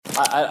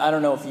I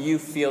don't know if you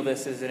feel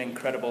this is an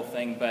incredible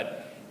thing,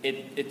 but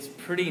it's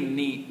pretty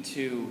neat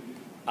to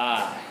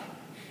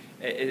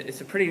it's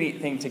a pretty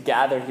neat thing to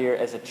gather here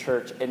as a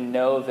church and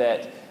know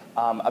that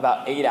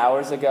about 8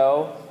 hours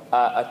ago,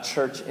 a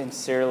church in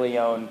Sierra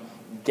Leone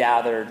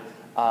gathered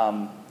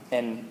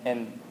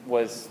and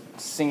was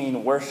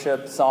singing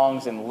worship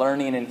songs and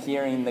learning and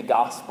hearing the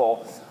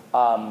gospel.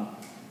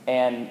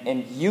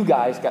 And you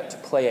guys got to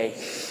play a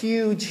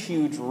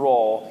huge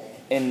role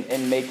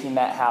in making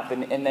that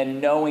happen. And then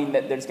knowing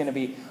that there's going to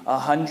be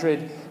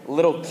 100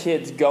 little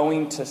kids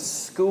going to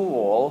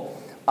school,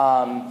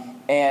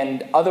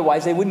 and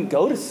otherwise they wouldn't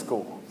go to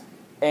school.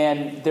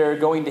 And they're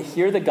going to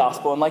hear the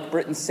gospel. And like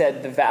Britton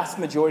said, the vast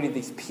majority of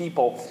these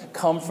people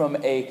come from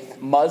a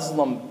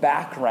Muslim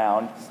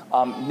background,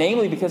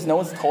 namely because no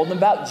one's told them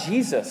about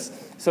Jesus.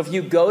 So if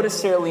you go to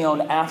Sierra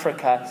Leone,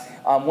 Africa,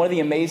 one of the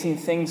amazing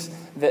things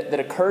that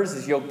occurs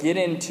is you'll get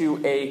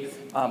into a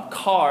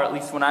car, at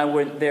least when I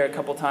went there a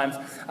couple times,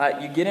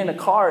 you get in a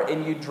car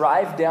and you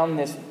drive down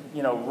this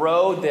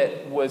road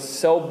that was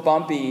so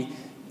bumpy,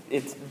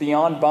 it's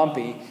beyond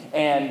bumpy,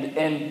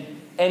 and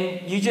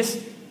you just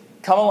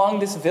come along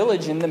this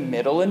village in the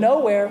middle of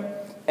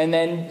nowhere, and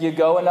then you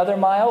go another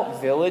mile,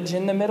 village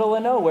in the middle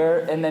of nowhere,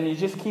 and then you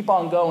just keep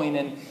on going.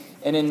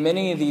 And in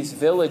many of these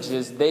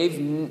villages,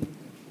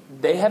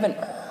 they haven't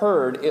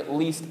heard at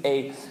least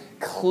a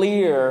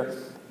clear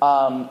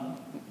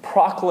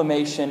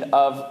proclamation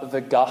of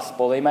the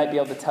gospel. They might be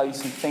able to tell you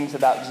some things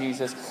about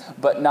Jesus,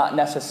 but not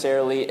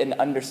necessarily an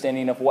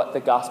understanding of what the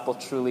gospel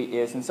truly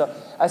is. And so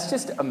that's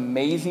just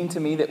amazing to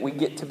me that we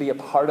get to be a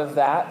part of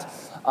that.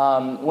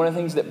 One of the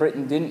things that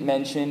Britton didn't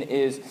mention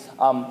is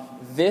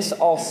this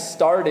all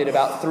started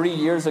about 3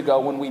 years ago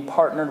when we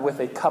partnered with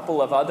a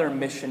couple of other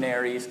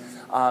missionaries,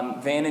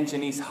 Van and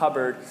Janice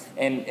Hubbard,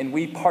 and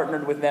we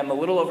partnered with them a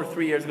little over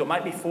 3 years ago. It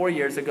might be 4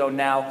 years ago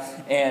now,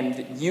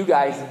 and you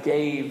guys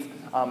gave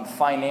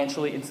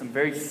financially in some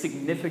very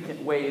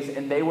significant ways,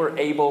 and they were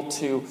able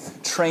to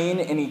train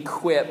and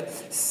equip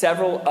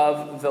several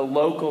of the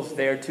locals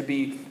there to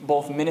be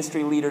both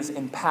ministry leaders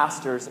and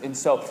pastors. And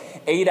so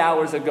 8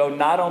 hours ago,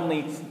 not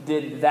only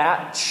did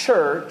that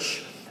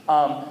church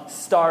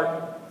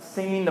start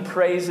singing the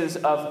praises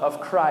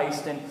of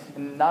Christ, and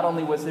not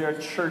only was there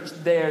a church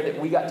there that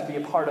we got to be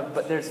a part of,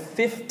 but there's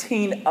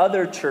 15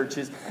 other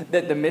churches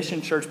that the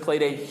Mission Church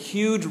played a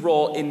huge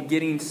role in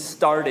getting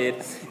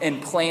started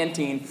and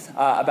planting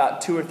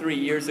about 2 or 3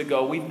 years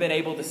ago. We've been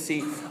able to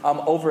see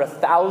over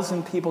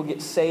 1,000 people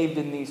get saved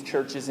in these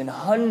churches and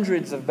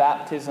hundreds of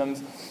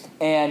baptisms,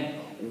 and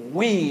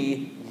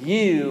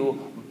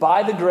you,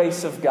 by the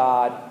grace of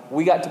God,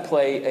 we got to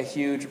play a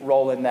huge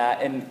role in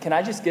that. And can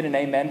I just get an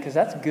amen? Because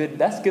that's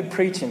good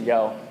preaching,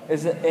 yo.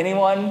 Is it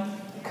anyone?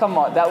 Come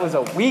on, that was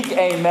a weak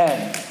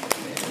amen.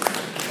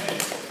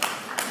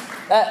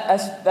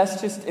 That's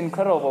just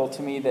incredible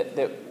to me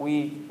that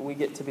we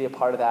get to be a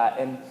part of that.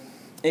 And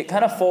it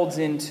kind of folds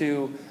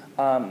into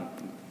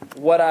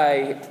what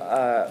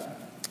I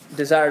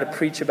desire to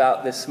preach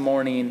about this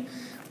morning,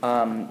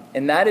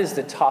 and that is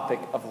the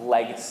topic of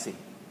legacy.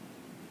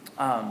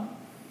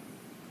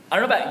 I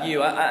don't know about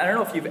you. I don't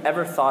know if you've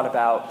ever thought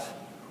about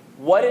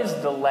what is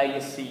the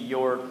legacy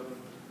you're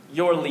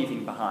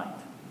leaving behind.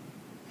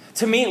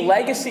 To me,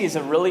 legacy is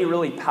a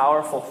really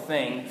powerful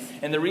thing.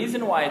 And the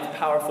reason why it's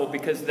powerful,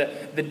 because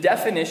the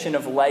definition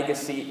of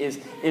legacy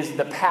is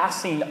the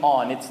passing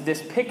on. It's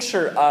this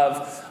picture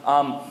of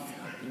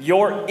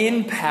your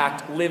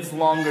impact lives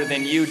longer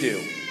than you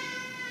do.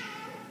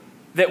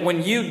 That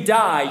when you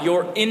die,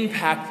 your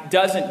impact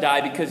doesn't die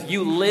because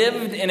you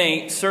lived in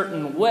a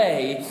certain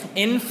way,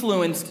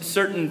 influenced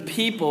certain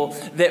people,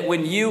 that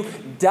when you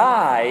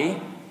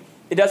die,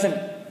 it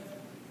doesn't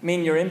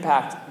mean your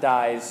impact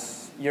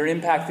dies. Your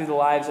impact through the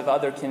lives of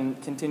others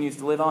continues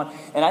to live on.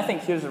 And I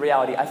think here's the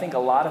reality. I think a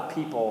lot of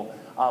people,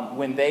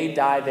 when they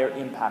die, their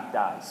impact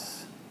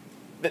dies.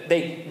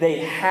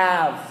 They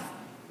have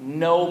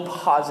no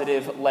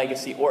positive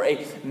legacy or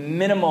a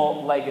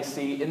minimal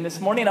legacy. And this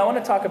morning I want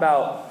to talk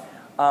about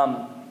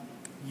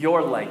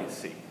your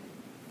legacy,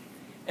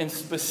 and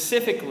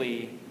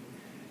specifically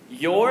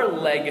your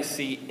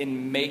legacy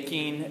in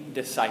making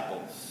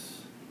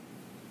disciples.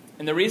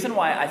 And the reason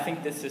why I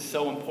think this is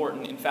so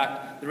important, in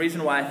fact, the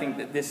reason why I think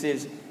that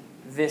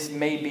this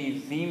may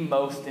be the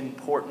most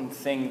important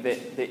thing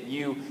that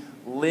you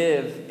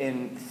live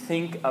and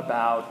think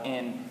about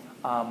and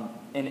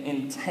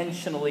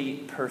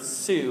intentionally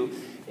pursue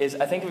is,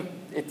 I think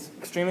it's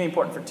extremely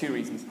important for two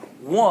reasons.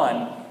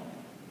 One,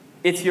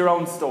 it's your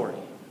own story.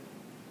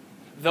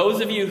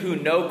 Those of you who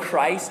know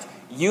Christ,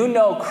 you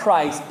know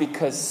Christ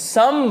because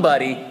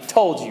somebody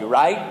told you,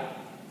 right?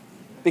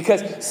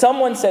 Because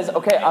someone says,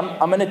 okay,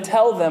 I'm going to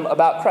tell them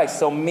about Christ.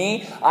 So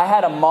me, I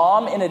had a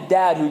mom and a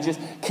dad who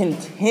just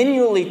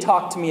continually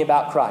talked to me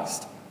about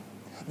Christ.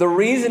 The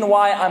reason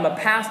why I'm a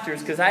pastor is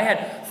because I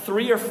had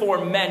 3 or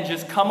 4 men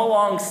just come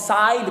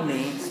alongside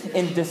me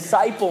and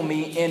disciple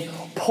me and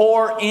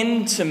pour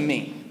into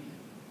me.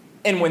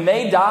 And when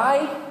they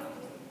die,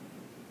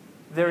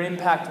 their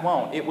impact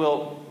won't. It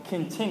will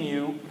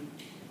continue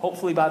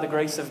hopefully by the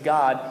grace of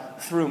God,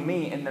 through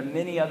me and the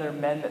many other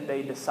men that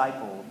they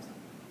discipled.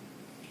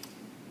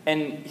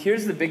 And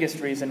here's the biggest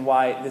reason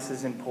why this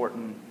is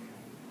important,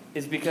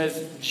 is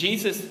because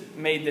Jesus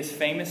made this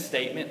famous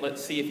statement.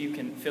 Let's see if you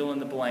can fill in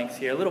the blanks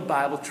here. A little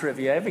Bible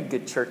trivia. Every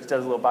good church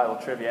does a little Bible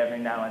trivia every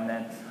now and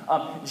then.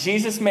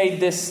 Jesus made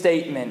this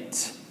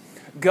statement.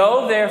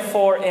 Go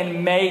therefore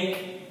and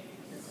make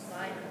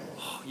disciples.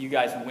 Oh, you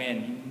guys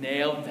win. You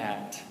nailed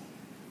that.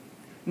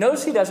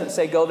 Notice he doesn't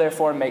say go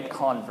therefore and make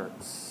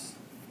converts.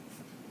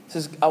 He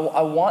says,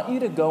 I want you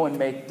to go and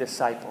make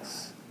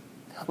disciples.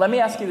 Let me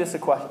ask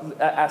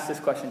this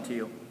question to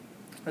you.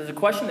 There's a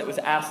question that was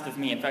asked of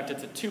me. In fact,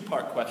 it's a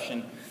two-part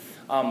question.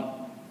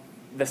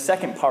 The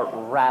second part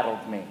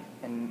rattled me,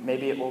 and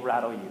maybe it will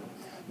rattle you.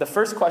 The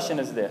first question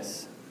is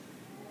this.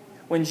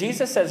 When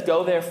Jesus says,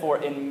 go therefore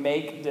and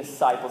make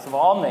disciples of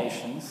all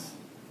nations,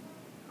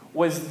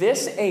 was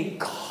this a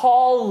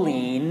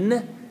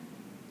calling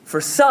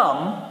for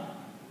some,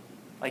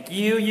 like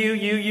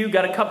you,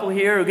 got a couple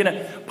here who are going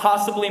to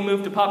possibly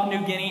move to Papua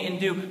New Guinea and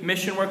do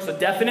mission work, so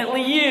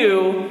definitely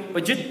you,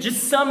 but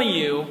just some of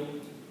you.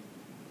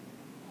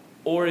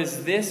 Or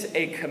is this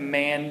a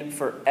command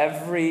for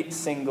every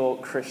single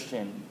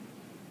Christian?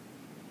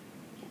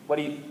 What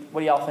do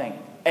y'all think?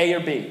 A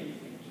or B?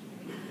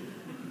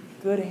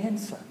 Good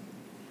answer.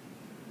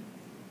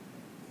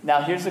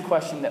 Now here's the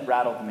question that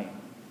rattled me.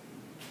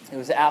 It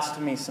was asked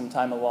to me some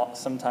time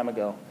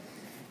ago.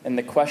 And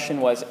the question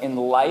was, in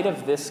light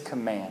of this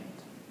command,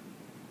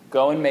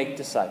 go and make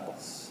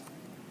disciples.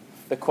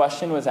 The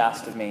question was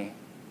asked of me,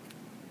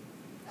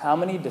 how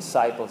many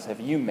disciples have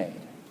you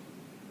made?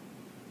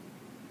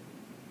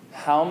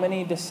 How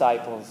many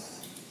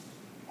disciples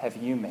have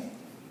you made?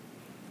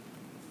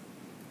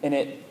 And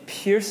it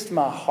pierced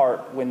my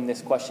heart when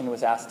this question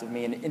was asked of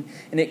me.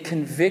 And it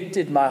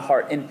convicted my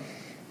heart. And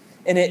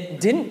it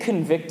didn't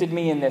convicted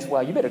me in this,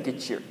 well, you better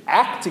get your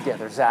act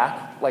together,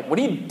 Zach. Like, what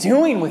are you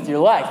doing with your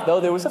life? Though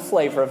there was a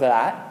flavor of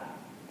that.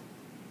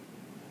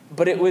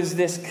 But it was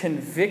this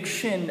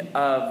conviction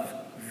of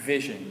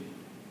vision.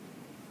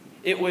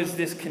 It was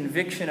this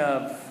conviction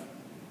of,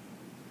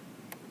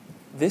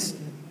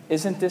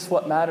 isn't this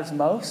what matters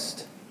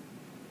most?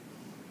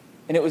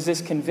 And it was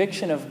this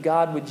conviction of,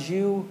 God, would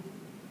you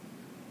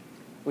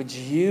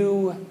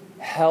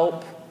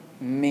help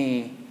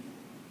me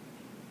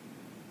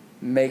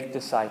make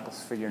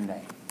disciples for your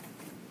name?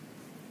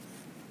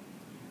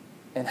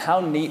 And how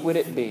neat would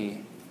it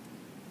be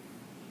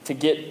to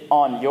get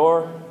on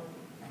your,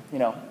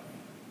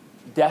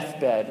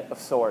 deathbed of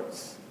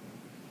sorts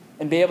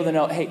and be able to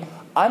know, hey,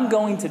 I'm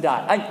going to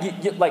die.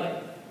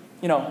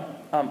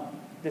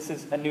 This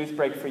is a news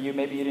break for you.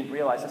 Maybe you didn't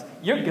realize this.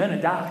 You're going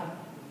to die.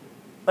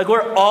 Like,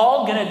 we're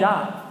all going to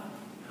die.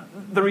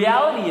 The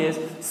reality is,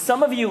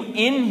 some of you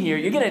in here,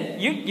 you're going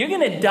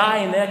to die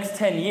in the next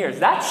 10 years.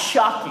 That's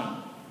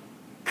shocking.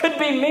 Could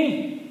be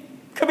me.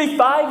 Could be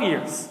 5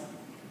 years.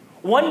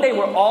 One day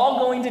we're all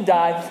going to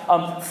die.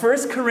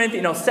 2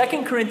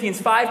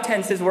 Corinthians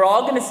 5:10 says we're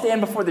all going to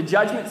stand before the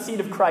judgment seat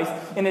of Christ.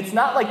 And it's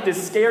not like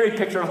this scary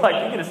picture of like,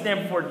 you're going to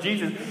stand before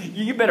Jesus.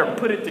 You better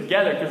put it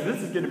together because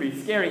this is going to be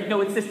scary.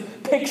 No, it's this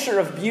picture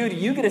of beauty.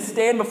 You're going to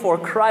stand before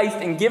Christ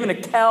and give an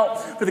account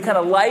for the kind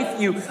of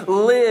life you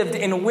lived.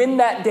 And when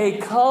that day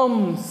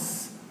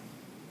comes,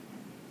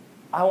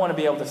 I want to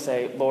be able to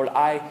say, Lord,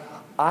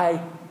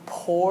 I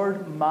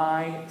poured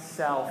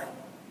myself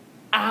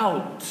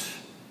out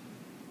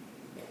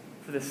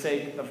for the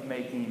sake of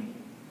making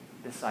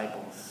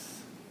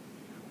disciples.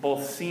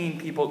 Both seeing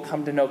people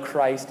come to know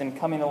Christ and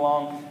coming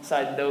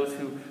alongside those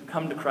who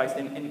come to Christ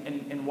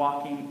and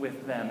walking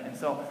with them. And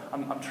so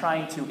I'm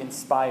trying to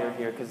inspire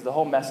here because the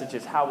whole message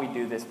is how we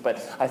do this,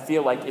 but I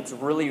feel like it's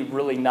really,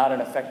 really not an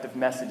effective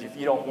message if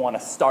you don't want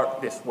to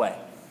start this way.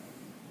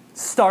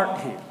 Start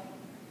here.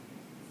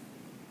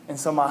 And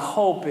so my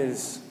hope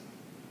is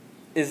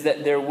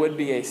that there would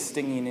be a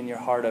stinging in your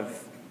heart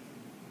of,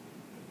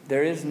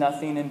 there is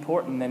nothing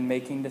important than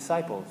making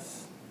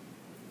disciples.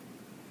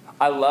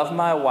 I love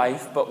my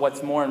wife, but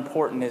what's more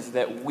important is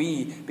that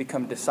we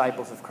become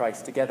disciples of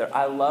Christ together.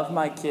 I love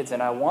my kids,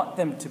 and I want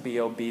them to be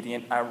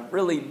obedient. I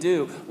really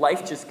do.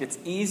 Life just gets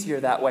easier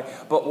that way.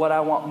 But what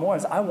I want more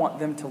is I want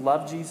them to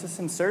love Jesus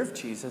and serve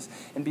Jesus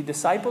and be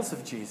disciples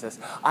of Jesus.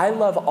 I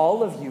love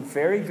all of you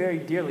very, very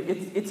dearly.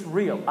 It's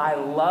real. I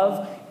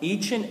love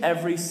each and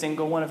every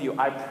single one of you.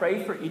 I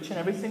pray for each and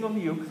every single of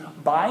you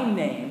by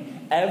name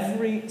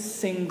every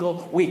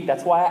single week.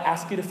 That's why I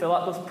ask you to fill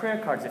out those prayer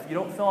cards. If you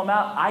don't fill them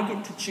out, I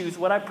get to choose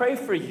what I pray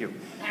for you.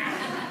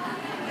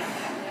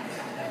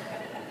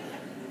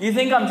 You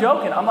think I'm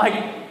joking? I'm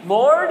like,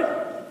 Lord,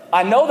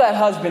 I know that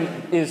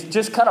husband is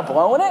just kind of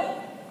blowing it.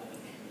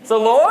 So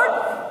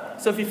Lord,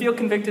 so if you feel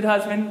convicted,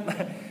 husband,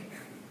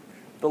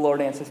 the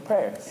Lord answers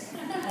prayers.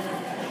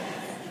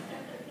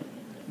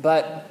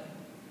 But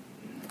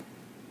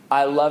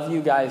I love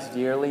you guys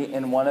dearly,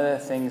 and one of the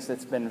things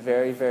that's been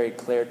very, very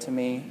clear to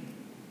me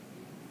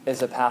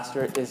as a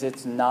pastor is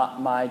it's not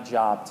my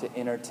job to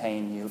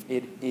entertain you.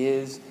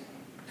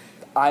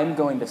 I'm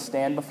going to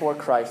stand before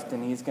Christ,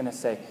 and he's going to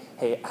say,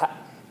 hey,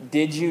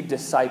 did you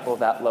disciple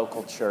that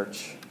local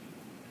church?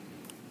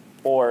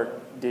 Or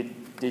did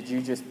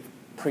you just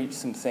preach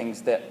some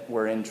things that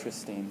were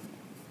interesting?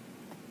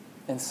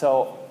 And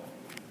so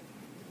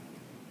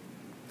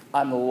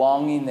I'm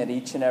longing that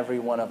each and every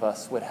one of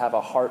us would have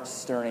a heart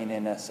stirring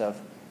in us of,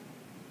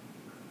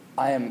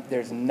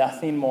 there's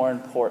nothing more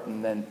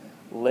important than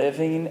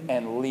living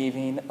and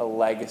leaving a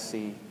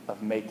legacy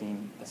of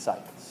making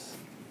disciples.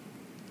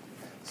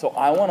 So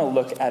I want to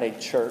look at a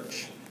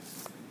church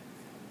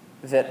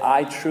that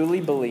I truly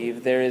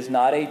believe there is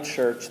not a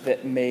church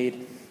that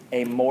made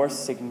a more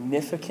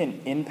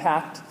significant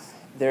impact.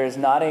 There is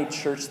not a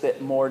church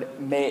that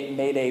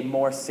made a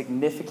more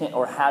significant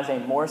or has a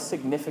more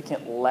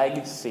significant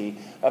legacy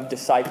of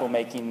disciple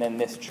making than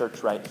this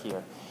church right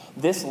here.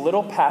 This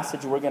little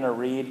passage we're going to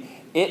read,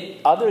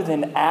 other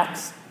than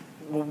Acts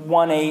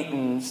 1:8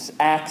 and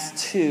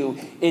Acts 2,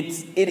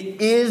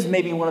 it is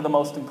maybe one of the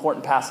most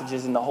important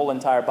passages in the whole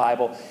entire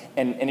Bible.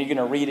 And you're going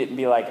to read it and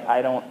be like,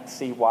 I don't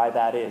see why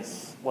that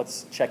is.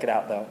 Let's check it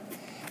out, though.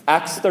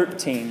 Acts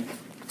 13.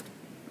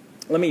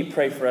 Let me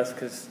pray for us,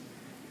 because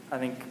I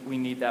think we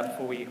need that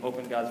before we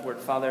open God's Word.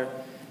 Father,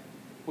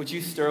 would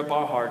you stir up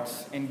our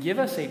hearts and give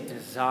us a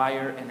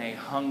desire and a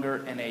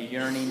hunger and a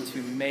yearning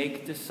to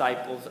make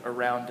disciples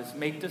around us.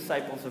 Make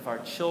disciples of our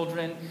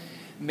children.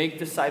 Make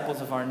disciples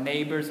of our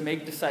neighbors.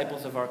 Make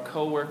disciples of our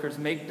coworkers.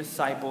 Make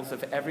disciples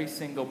of every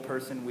single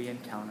person we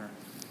encounter.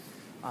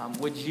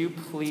 Would you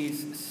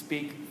please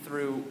speak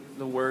through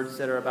the words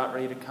that are about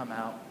ready to come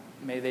out?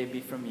 May they be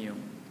from you.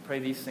 Pray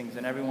these things.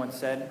 And everyone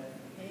said,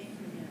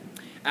 Amen.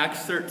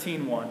 Acts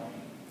 13:1.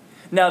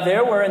 Now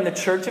there were in the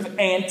church of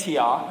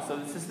Antioch, so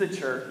this is the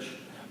church,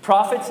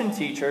 prophets and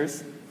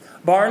teachers,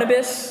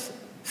 Barnabas,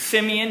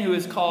 Simeon, who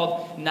is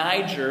called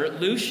Niger,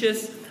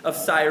 Lucius of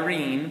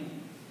Cyrene,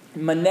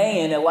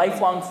 Manaen, a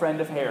lifelong friend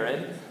of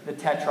Herod, the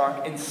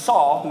tetrarch, and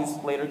Saul,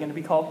 who's later going to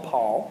be called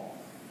Paul.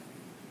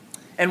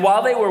 And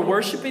while they were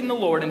worshiping the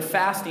Lord and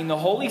fasting, the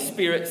Holy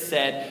Spirit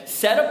said,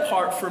 set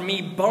apart for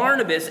me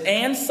Barnabas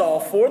and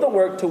Saul for the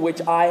work to which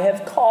I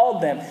have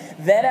called them.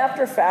 Then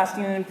after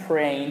fasting and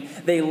praying,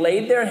 they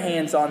laid their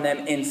hands on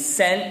them and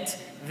sent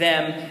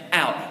them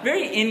out.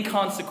 Very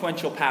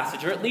inconsequential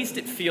passage, or at least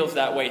it feels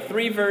that way.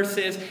 3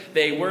 verses,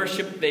 they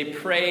worshiped, they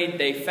prayed,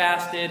 they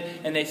fasted,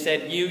 and they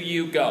said,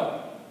 you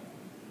go.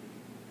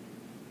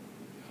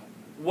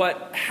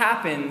 What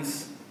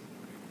happens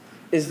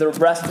is the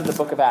rest of the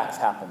book of Acts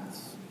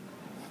happens.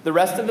 The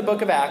rest of the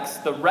book of Acts,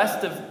 the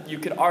rest of, you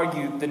could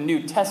argue, the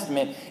New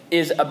Testament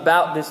is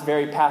about this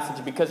very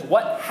passage. Because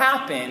what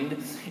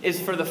happened is,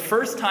 for the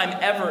first time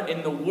ever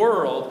in the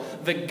world,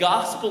 the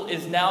gospel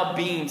is now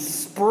being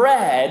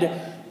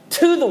spread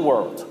to the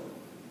world.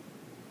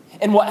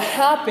 And what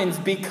happens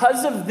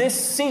because of this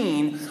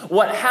scene,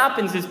 what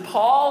happens is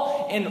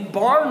Paul and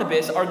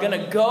Barnabas are going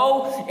to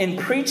go and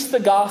preach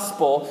the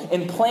gospel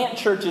and plant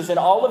churches in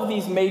all of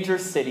these major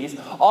cities.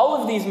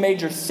 All of these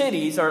major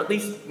cities, or at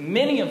least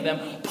many of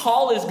them,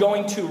 Paul is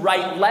going to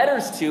write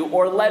letters to,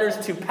 or letters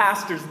to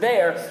pastors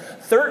there.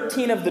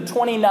 13 of the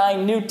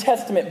 29 New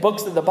Testament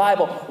books of the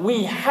Bible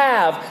we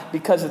have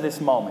because of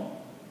this moment.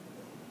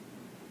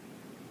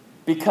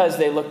 Because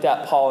they looked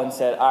at Paul and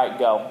said, all right,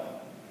 go.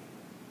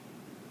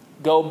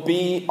 Go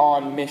be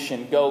on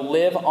mission. Go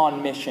live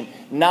on mission.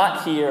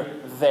 Not here,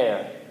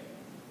 there.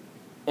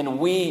 And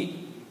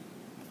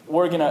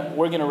we're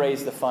gonna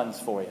raise the funds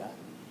for you.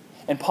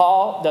 And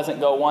Paul doesn't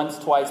go once,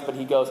 twice, but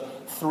he goes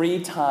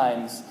 3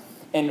 times.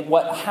 And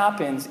what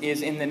happens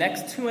is, in the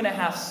next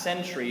 2.5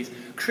 centuries,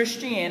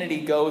 Christianity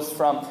goes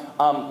from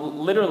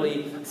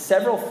literally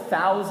several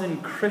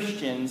thousand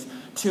Christians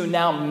to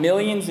now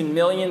millions and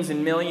millions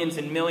and millions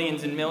and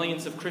millions and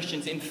millions of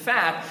Christians. In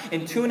fact,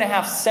 in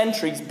 2.5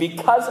 centuries,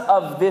 because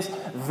of this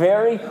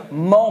very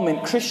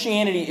moment,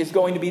 Christianity is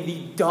going to be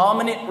the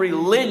dominant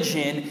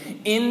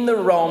religion in the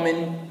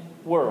Roman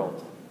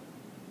world.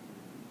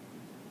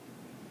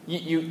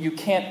 You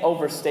can't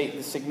overstate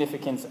the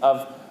significance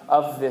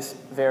of this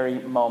very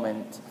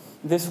moment.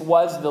 This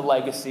was the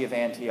legacy of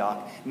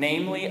Antioch,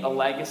 namely a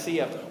legacy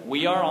of,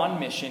 we are on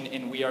mission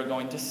and we are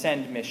going to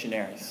send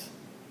missionaries.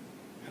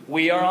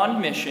 We are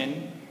on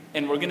mission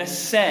and we're going to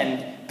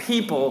send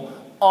people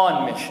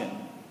on mission.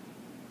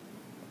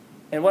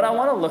 And what I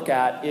want to look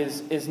at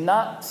is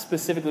not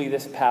specifically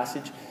this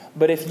passage,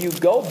 but if you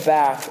go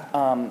back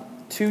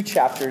 2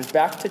 chapters,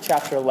 back to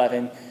chapter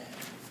 11,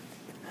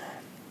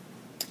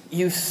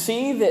 you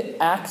see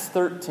that Acts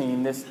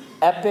 13, this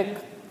epic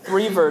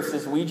 3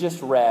 verses we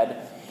just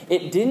read,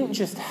 it didn't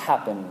just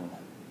happen.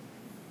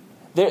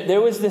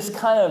 There was this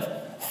kind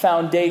of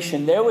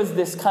foundation. There was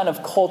this kind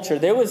of culture.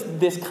 There was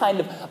this kind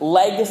of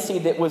legacy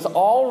that was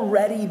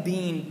already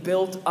being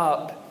built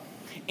up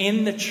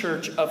in the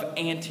church of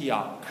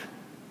Antioch.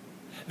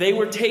 They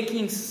were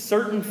taking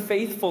certain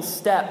faithful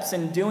steps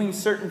and doing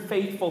certain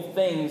faithful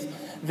things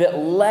that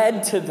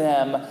led to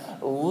them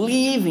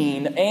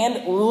leaving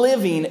and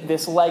living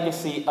this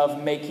legacy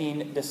of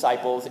making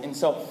disciples. And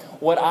so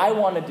what I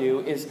want to do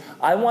is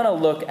I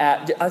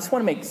just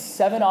want to make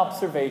 7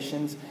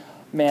 observations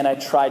man, I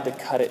tried to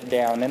cut it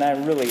down, and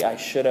I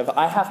should have.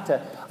 I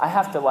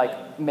have to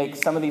like make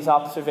some of these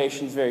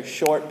observations very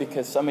short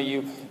because some of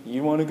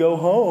you want to go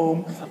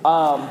home.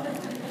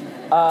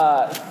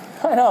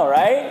 I know,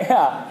 right?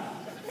 Yeah.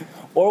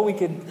 Or we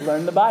could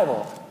learn the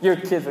Bible. Your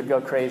kids would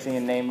go crazy,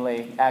 and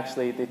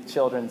actually, the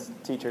children's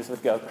teachers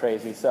would go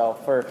crazy. So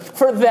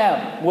for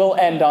them, we'll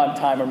end on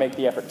time or make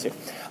the effort to.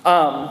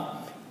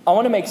 I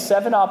want to make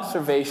 7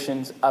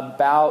 observations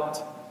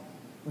about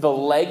the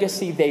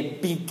legacy they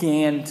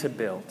began to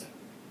build.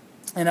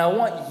 And I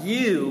want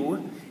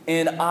you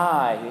and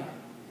I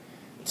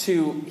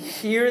to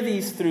hear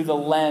these through the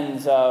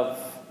lens of,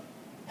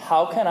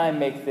 how can I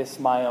make this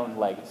my own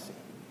legacy?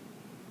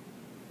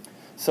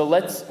 So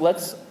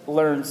let's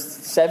learn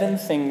 7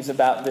 things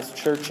about this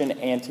church in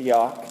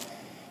Antioch,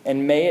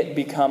 and may it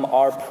become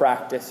our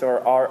practice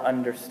or our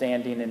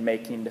understanding in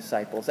making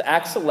disciples.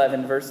 Acts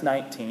 11, verse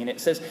 19, it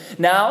says,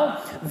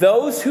 "Now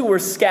those who were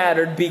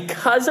scattered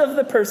because of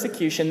the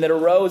persecution that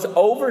arose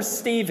over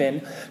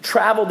Stephen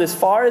traveled as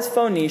far as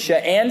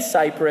Phoenicia and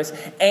Cyprus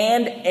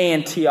and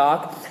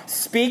Antioch,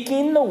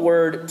 speaking the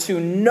word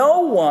to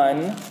no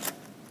one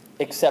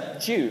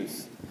except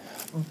Jews.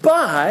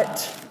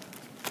 But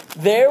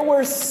there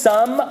were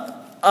some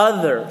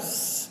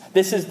others."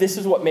 This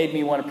is what made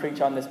me want to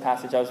preach on this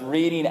passage. I was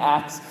reading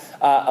Acts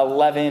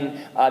 11.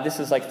 This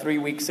was like 3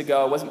 weeks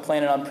ago. I wasn't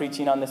planning on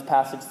preaching on this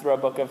passage through a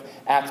book of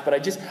Acts, but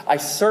I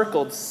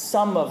circled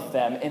some of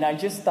them, and I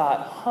just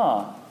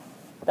thought,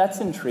 that's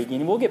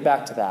intriguing. We'll get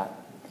back to that.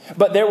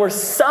 But there were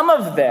some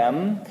of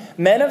them,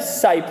 men of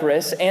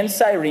Cyprus and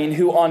Cyrene,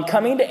 who on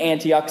coming to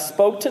Antioch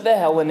spoke to the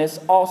Hellenists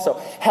also.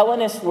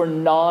 Hellenists were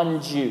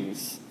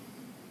non-Jews.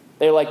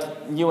 They're like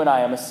you and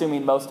I. I'm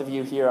assuming most of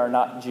you here are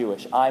not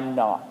Jewish. I'm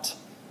not.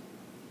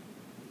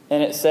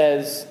 And it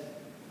says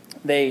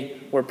they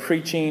were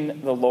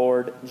preaching the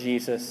Lord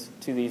Jesus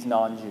to these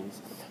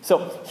non-Jews.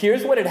 So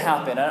here's what had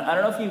happened. I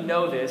don't know if you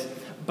know this,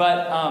 but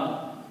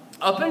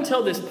up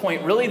until this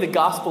point, really the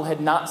gospel had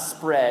not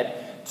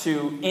spread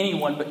to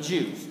anyone but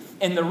Jews.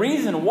 And the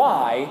reason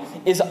why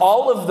is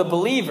all of the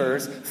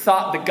believers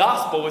thought the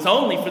gospel was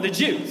only for the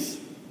Jews.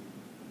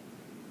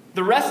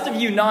 The rest of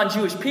you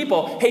non-Jewish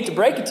people, hate to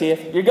break it to you,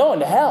 you're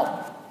going to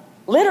hell.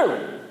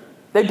 Literally.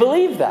 They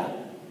believe that.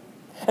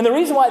 And the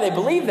reason why they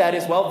believe that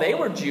is, well, they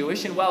were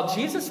Jewish, and while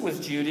Jesus was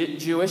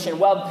Jewish,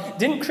 and while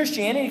didn't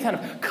Christianity kind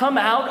of come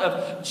out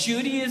of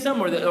Judaism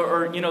or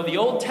the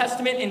Old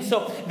Testament, and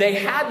so they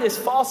had this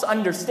false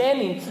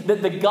understanding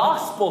that the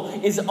gospel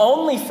is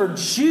only for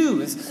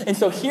Jews. And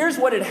so here's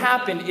what had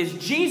happened is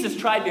Jesus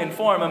tried to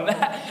inform them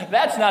that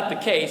that's not the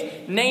case.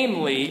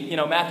 Namely,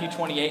 Matthew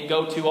 28,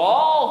 go to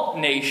all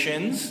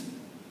nations.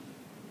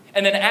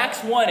 And then Acts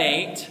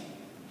 1:8,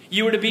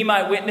 you were to be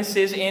my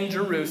witnesses in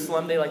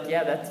Jerusalem. They're like,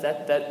 yeah,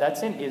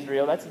 that's in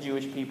Israel. That's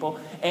Jewish people.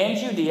 And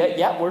Judea.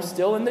 Yeah, we're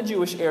still in the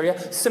Jewish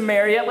area.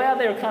 Samaria. Well,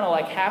 they were kind of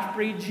like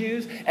half-breed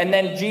Jews. And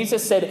then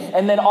Jesus said,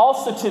 and then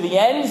also to the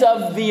ends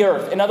of the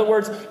earth. In other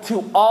words,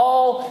 to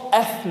all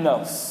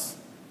ethnos.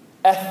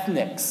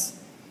 Ethnics.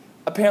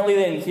 Apparently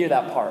they didn't hear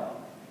that part.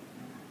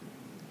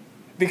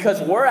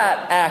 Because we're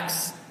at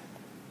Acts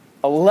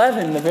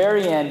 11, the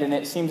very end, and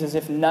it seems as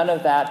if none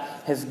of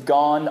that has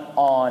gone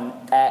on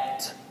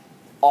at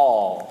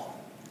all.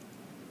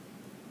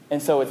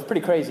 And so it's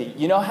pretty crazy.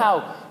 You know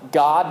how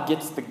God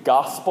gets the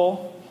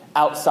gospel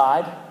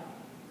outside?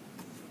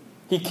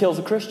 He kills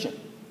a Christian.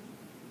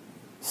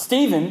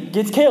 Stephen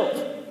gets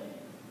killed.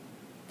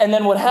 And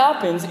then what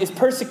happens is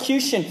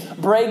persecution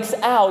breaks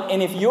out.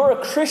 And if you're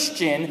a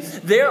Christian,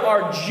 there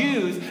are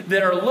Jews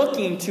that are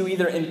looking to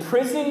either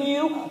imprison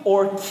you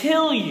or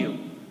kill you.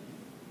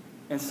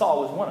 And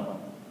Saul was one of them.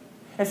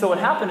 And so what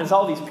happened is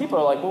all these people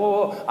are like,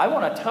 whoa, I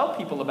want to tell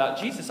people about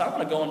Jesus. I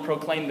want to go and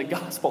proclaim the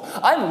gospel.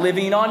 I'm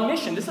living on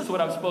mission. This is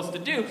what I'm supposed to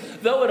do.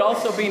 Though it'd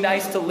also be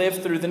nice to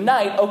live through the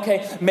night.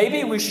 Okay,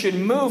 maybe we should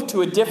move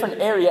to a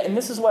different area. And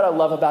this is what I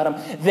love about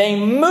them. They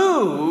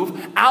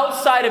move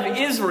outside of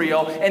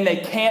Israel and they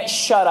can't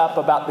shut up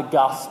about the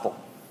gospel.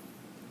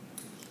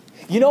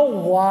 You know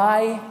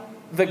why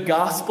the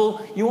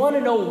gospel? You want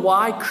to know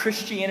why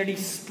Christianity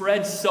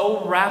spread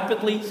so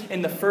rapidly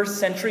in the first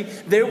century?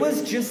 There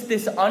was just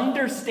this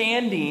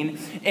understanding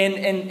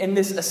and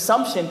this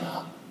assumption,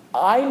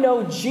 I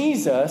know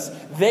Jesus,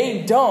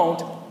 they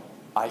don't,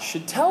 I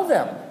should tell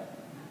them.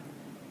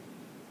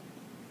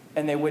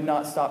 And they would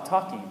not stop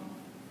talking.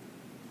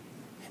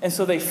 And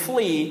so they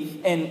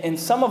flee, and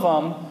some of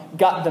them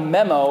got the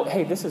memo,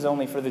 hey, this is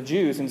only for the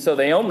Jews. And so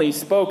they only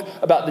spoke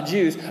about the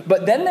Jews.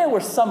 But then there were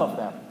some of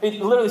them.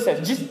 It literally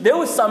says, there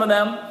was some of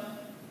them.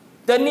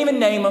 Doesn't even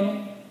name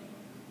them.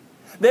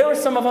 There were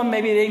some of them,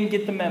 maybe they didn't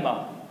get the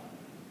memo.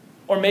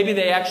 Or maybe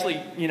they actually,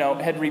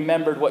 had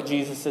remembered what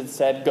Jesus had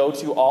said, go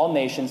to all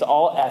nations,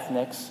 all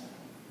ethnics.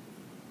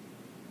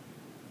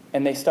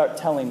 And they start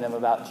telling them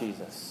about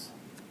Jesus.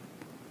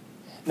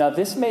 Now,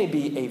 this may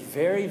be a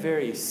very,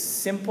 very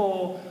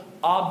simple,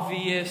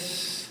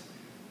 obvious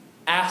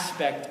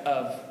aspect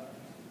of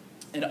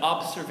an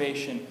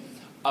observation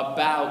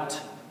about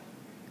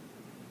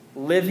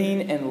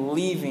living and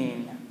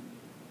leaving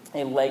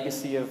a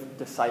legacy of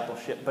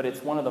discipleship, but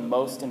it's one of the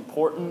most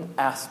important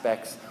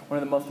aspects, one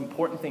of the most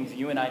important things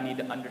you and I need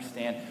to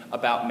understand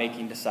about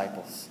making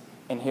disciples.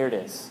 And here it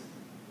is.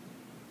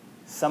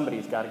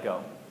 Somebody's got to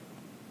go.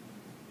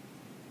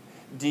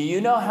 Do you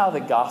know how the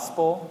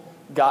gospel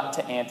got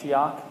to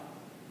Antioch?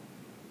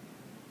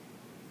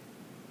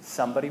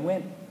 Somebody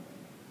went.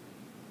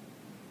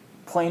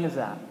 Plain as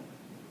that.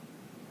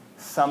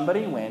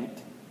 Somebody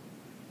went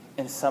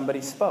and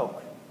somebody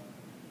spoke.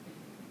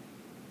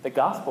 The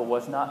gospel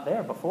was not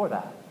there before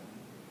that.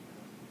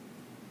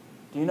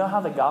 Do you know how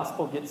the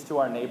gospel gets to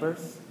our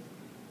neighbors?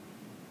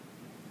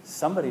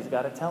 Somebody's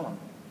got to tell them.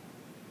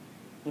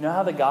 You know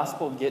how the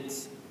gospel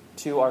gets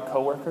to our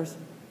coworkers?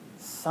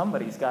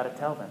 Somebody's got to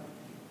tell them.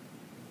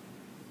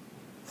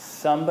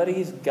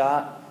 Somebody's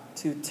got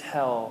to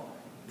tell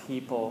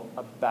people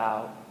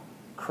about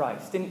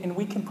Christ. And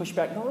we can push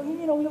back. No,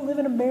 we live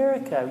in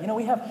America.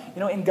 We have,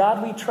 in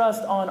God we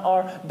trust on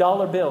our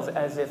dollar bills,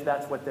 as if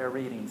that's what they're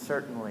reading,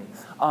 certainly.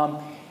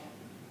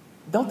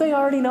 Don't they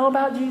already know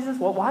about Jesus?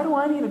 Well, why do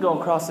I need to go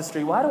across the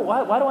street? Why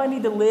do I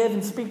need to live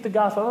and speak the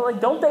gospel?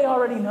 Don't they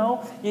already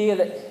know?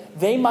 Yeah,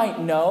 they might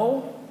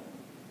know.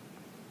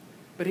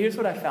 But here's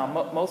what I found.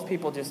 Most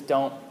people just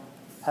don't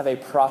have a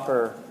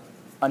proper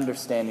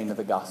understanding of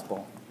the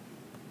gospel.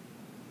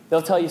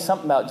 They'll tell you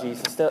something about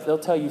Jesus. They'll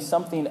tell you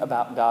something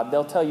about God.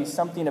 They'll tell you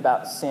something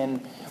about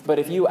sin. But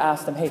if you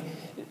ask them, hey,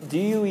 do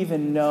you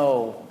even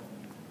know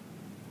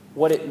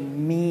what it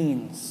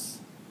means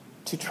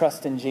to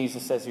trust in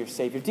Jesus as your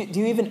Savior? Do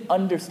you even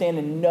understand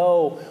and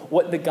know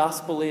what the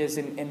gospel is?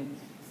 And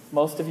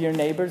most of your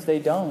neighbors, they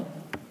don't.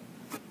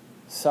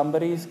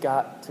 Somebody's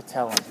got to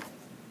tell them.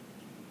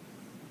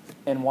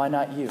 And why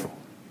not you?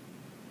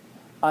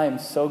 I am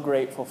so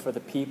grateful for the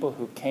people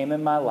who came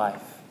in my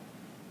life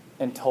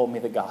and told me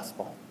the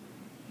gospel.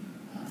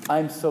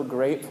 I'm so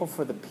grateful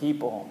for the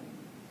people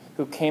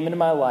who came into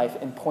my life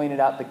and pointed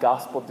out the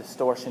gospel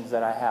distortions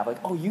that I have. Like,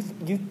 oh, you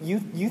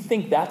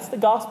think that's the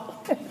gospel?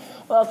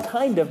 Well,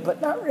 kind of, but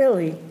not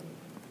really.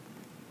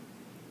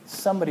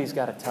 Somebody's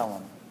got to tell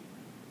them.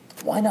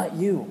 Why not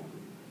you?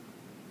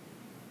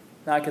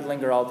 Now, I could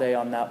linger all day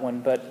on that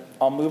one, but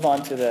I'll move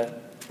on to the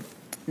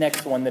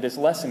next one that is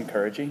less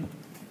encouraging.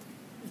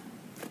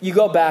 You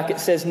go back, it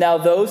says, now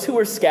those who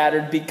were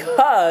scattered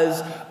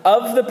because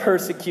of the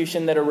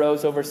persecution that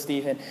arose over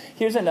Stephen.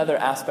 Here's another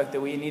aspect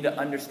that we need to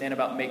understand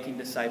about making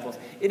disciples.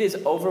 It is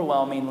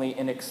overwhelmingly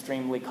and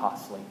extremely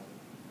costly.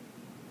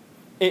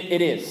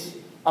 It is.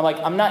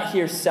 I'm not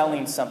here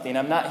selling something.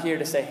 I'm not here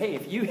to say, hey,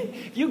 if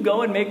you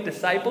go and make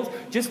disciples,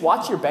 just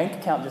watch your bank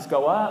account just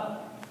go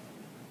up.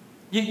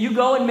 You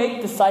go and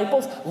make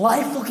disciples,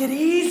 life will get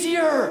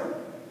easier.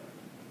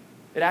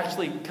 It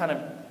actually kind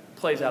of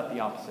plays out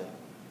the opposite.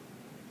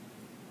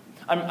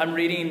 I'm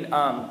reading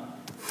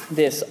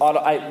this.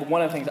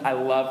 One of the things I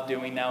love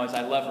doing now is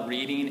I love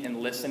reading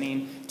and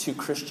listening to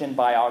Christian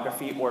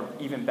biography, or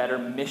even better,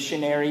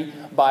 missionary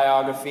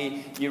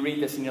biography. You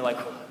read this and you're like,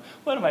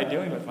 what am I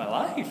doing with my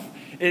life?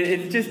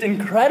 It's just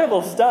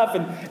incredible stuff.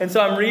 And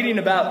so I'm reading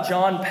about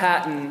John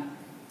Paton,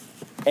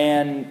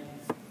 and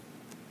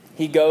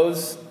he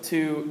goes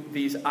to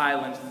these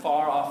islands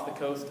far off the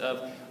coast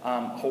of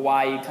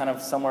Hawaii, kind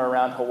of somewhere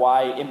around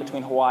Hawaii, in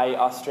between Hawaii,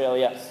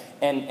 Australia.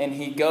 And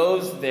he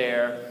goes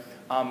there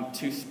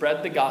to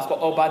spread the gospel.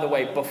 Oh, by the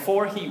way,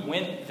 before he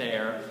went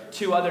there,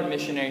 2 other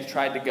missionaries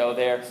tried to go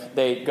there.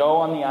 They go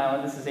on the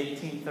island. This is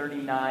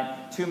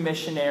 1839. 2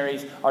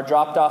 missionaries are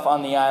dropped off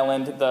on the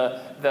island.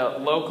 The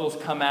locals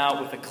come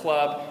out with a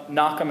club,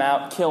 knock them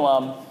out, kill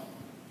them,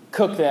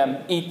 cook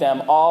them, eat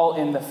them, all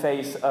in the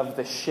face of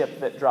the ship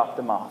that dropped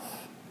them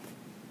off.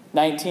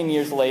 19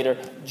 years later,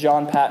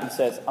 John Paton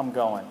says, I'm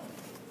going.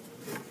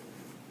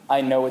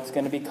 I know it's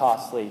going to be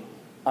costly.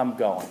 I'm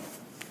going.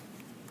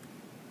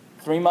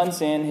 3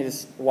 months in,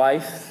 his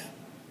wife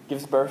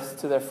gives birth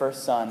to their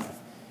first son.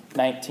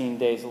 19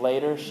 days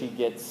later, she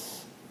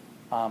gets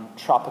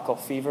tropical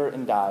fever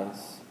and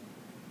dies.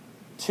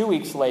 2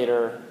 weeks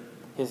later,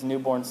 his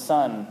newborn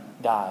son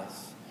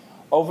dies.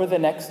 Over the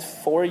next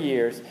 4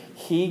 years,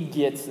 he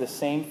gets the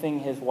same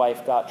thing his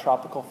wife got,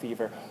 tropical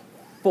fever,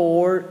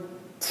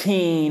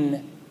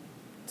 14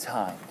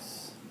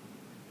 times.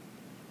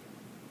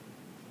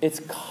 It's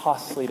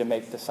costly to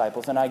make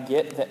disciples. And I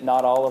get that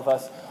not all of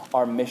us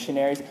are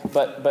missionaries.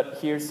 But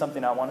here's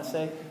something I want to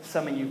say.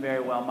 Some of you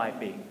very well might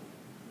be.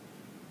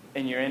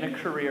 And you're in a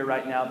career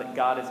right now that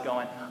God is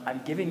going, I'm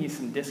giving you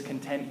some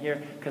discontent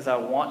here because I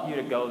want you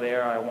to go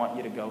there, or I want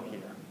you to go here.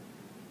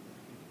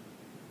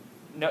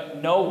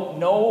 No,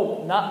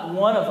 not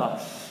one of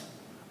us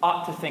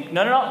ought to think,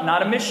 no,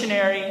 not a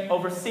missionary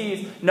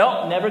overseas.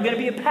 No, never going to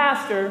be a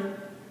pastor.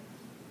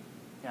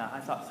 Yeah, I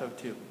thought so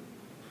too.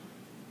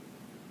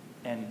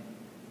 And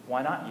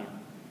why not you?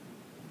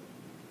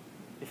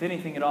 If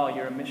anything at all,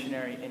 you're a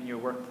missionary in your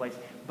workplace,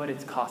 but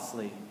it's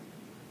costly.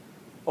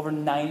 Over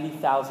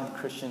 90,000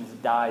 Christians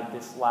died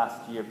this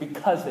last year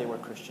because they were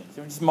Christians.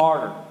 They were just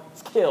martyred,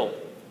 just killed.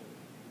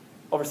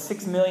 Over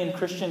 6 million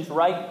Christians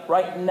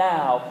right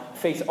now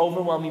face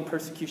overwhelming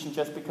persecution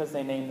just because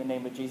they name the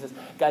name of Jesus.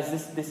 Guys,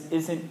 this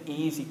isn't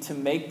easy. To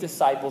make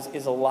disciples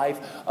is a life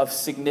of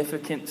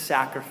significant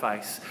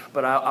sacrifice.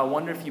 But I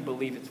wonder if you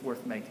believe it's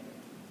worth making.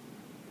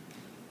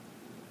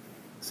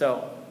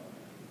 So,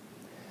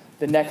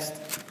 the next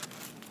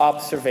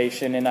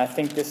observation, and I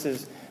think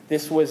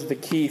this was the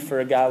key for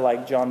a guy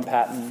like John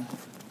Paton.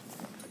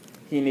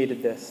 He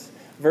needed this.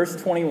 Verse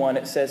 21,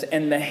 it says,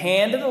 "And the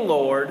hand of the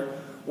Lord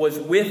was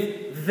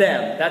with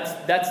them."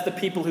 That's the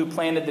people who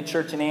planted the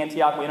church in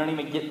Antioch. We don't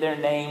even get their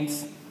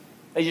names.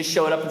 They just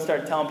showed up and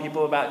started telling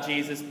people about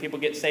Jesus. People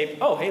get saved.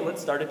 Oh, hey,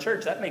 let's start a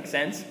church. That makes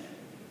sense.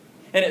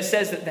 And it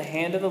says that the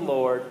hand of the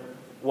Lord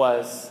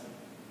was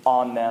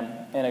on them,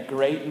 and a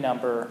great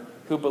number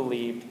who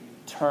believed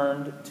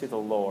turned to the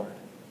Lord.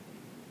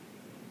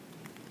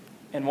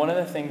 And one of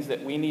the things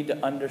that we need to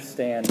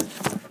understand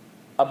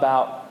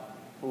about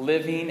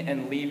living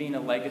and leaving a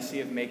legacy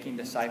of making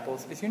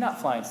disciples is you're not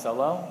flying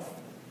solo.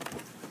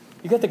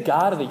 You got the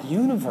God of the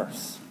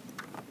universe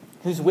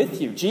who's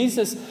with you.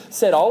 Jesus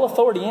said, "All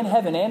authority in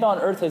heaven and on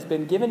earth has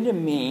been given to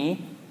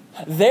me.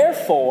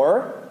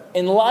 Therefore,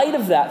 in light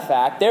of that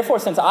fact,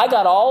 since I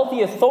got all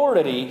the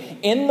authority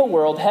in the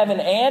world, heaven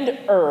and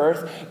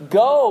earth,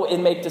 go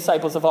and make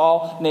disciples of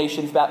all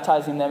nations,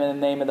 baptizing them in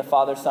the name of the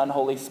Father, Son,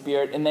 Holy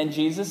Spirit." And then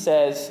Jesus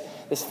says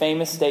this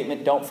famous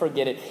statement, don't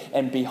forget it,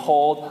 "And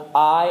behold,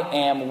 I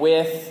am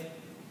with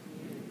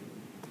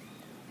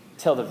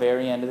till the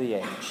very end of the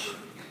age."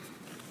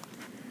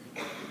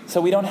 So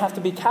we don't have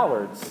to be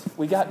cowards.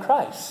 We got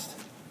Christ.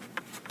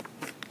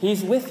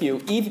 He's with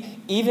you,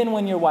 even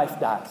when your wife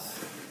dies.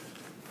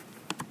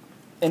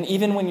 And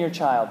even when your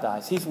child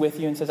dies. He's with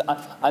you and says,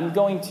 I'm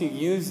going to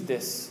use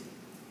this.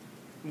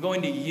 I'm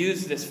going to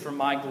use this for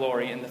my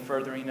glory in the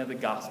furthering of the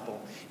gospel.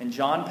 And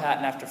John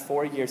Paton, after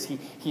 4 years,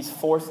 he's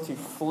forced to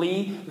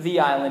flee the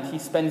island. He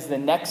spends the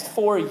next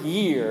 4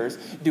 years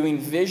doing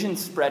vision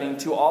spreading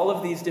to all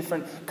of these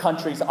different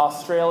countries,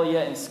 Australia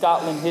and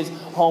Scotland, his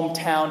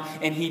hometown.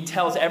 And he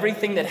tells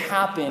everything that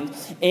happened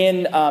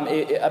in,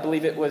 I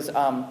believe it was,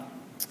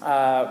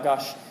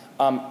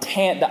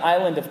 the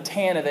island of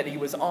Tanna that he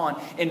was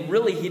on. And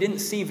really, he didn't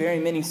see very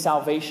many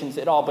salvations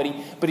at all.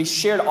 But he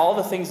shared all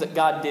the things that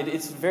God did.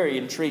 It's a very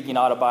intriguing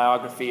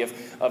autobiography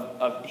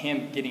of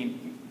him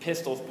getting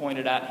pistols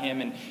pointed at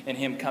him and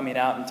him coming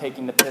out and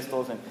taking the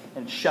pistols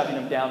and shoving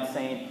them down,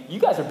 saying, "You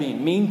guys are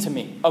being mean to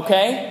me,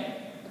 okay?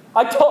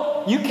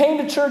 You came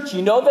to church.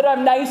 You know that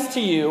I'm nice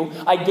to you.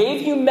 I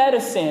gave you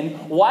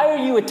medicine. Why are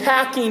you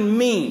attacking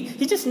me?"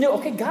 He just knew,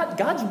 okay,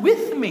 God's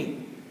with me.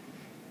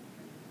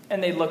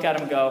 And they'd look at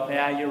him and go,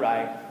 "Yeah, you're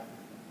right.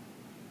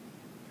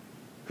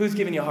 Who's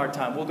giving you a hard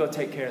time? We'll go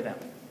take care of them."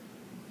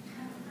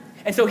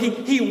 And so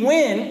he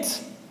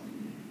went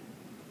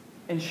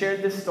and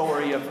shared this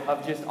story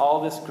of just all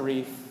this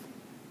grief,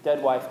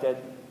 dead wife, dead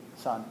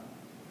son.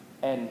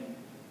 And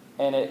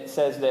it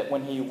says that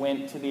when he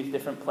went to these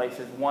different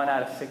places, 1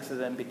 out of 6 of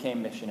them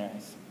became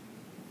missionaries.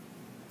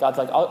 God's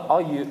like,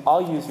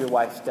 I'll use your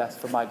wife's death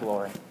for my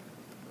glory.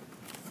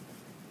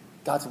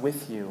 God's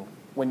with you.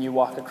 When you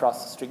walk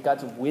across the street,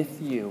 God's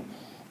with you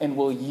and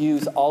will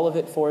use all of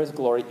it for his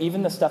glory,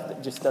 even the stuff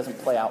that just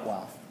doesn't play out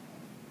well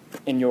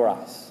in your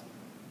eyes.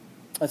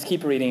 Let's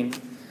keep reading.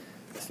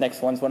 This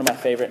next one's one of my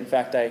favorite. In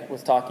fact, I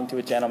was talking to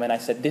a gentleman. I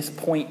said, this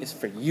point is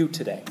for you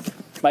today.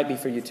 Might be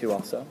for you too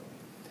also.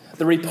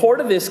 "The report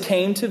of this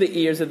came to the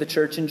ears of the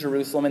church in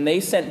Jerusalem, and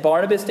they sent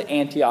Barnabas to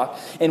Antioch.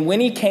 And when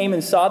he came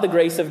and saw the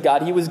grace of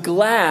God, he was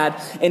glad,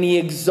 and he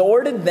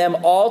exhorted them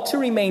all to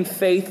remain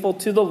faithful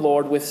to the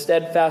Lord with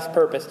steadfast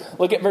purpose."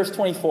 Look at verse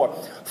 24.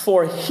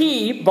 "For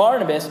he,"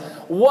 Barnabas,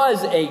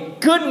 "was a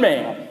good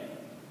man,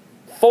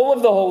 full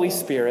of the Holy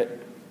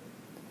Spirit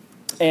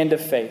and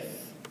of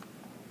faith.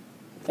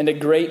 And a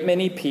great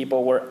many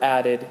people were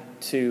added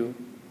to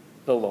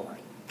the Lord."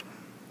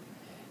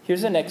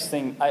 Here's the next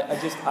thing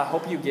I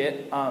hope you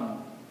get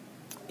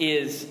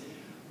is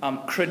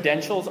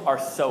credentials are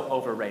so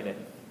overrated.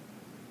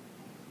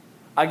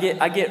 I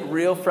get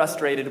real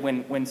frustrated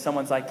when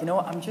someone's like, "You know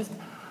what,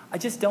 I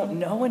just don't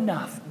know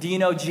enough. Do you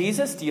know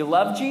Jesus? Do you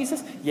love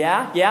Jesus?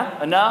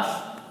 Yeah,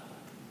 enough."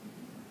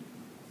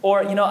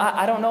 Or,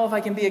 I don't know if I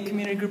can be a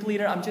community group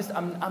leader. I'm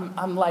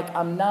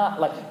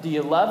not. Do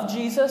you love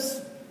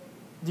Jesus?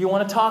 Do you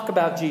want to talk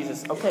about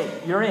Jesus? Okay,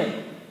 you're in.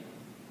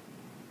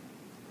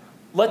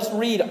 Let's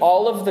read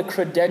all of the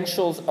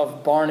credentials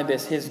of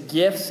Barnabas, his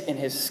gifts and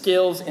his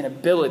skills and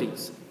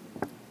abilities.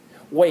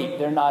 Wait,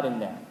 they're not in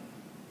there.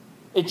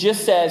 It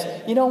just says,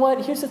 you know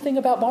what? Here's the thing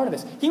about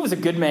Barnabas. He was a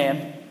good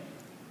man.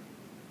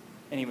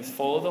 And he was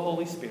full of the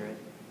Holy Spirit.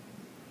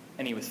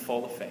 And he was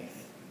full of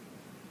faith.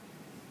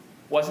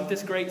 Wasn't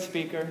this great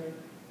speaker?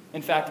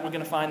 In fact, we're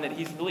going to find that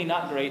he's really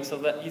not great, so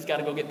that he's got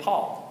to go get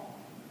Paul.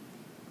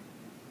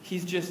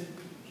 He's just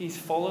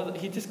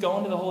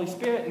going to the Holy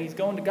Spirit, and he's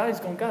going to God. He's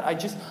going, "God,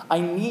 I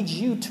need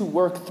you to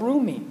work through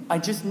me. I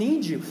just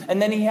need you."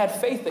 And then he had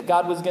faith that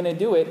God was going to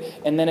do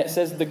it. And then it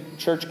says the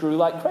church grew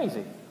like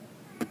crazy.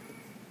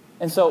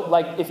 And so,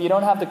 like, if you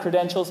don't have the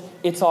credentials,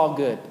 it's all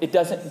good.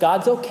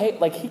 God's okay.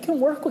 Like, he can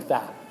work with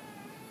that.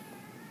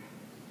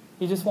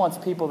 He just wants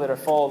people that are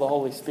full of the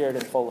Holy Spirit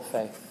and full of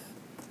faith.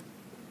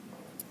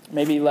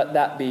 Maybe let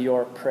that be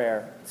your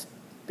prayer. It's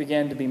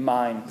began to be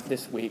mine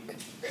this week.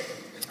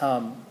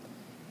 All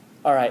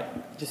right,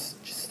 just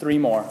 3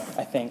 more,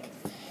 I think.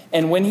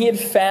 And when he had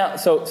found,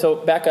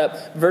 so back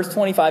up, verse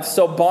 25.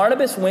 So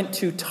Barnabas went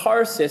to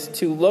Tarsus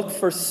to look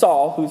for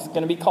Saul, who's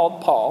going to be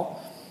called Paul.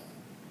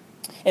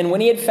 And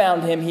when he had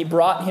found him, he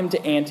brought him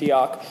to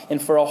Antioch.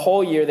 And for a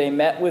whole year they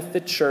met with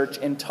the church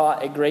and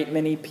taught a great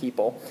many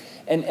people.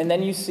 And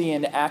then you see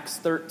in Acts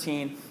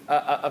 13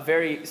 a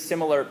very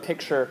similar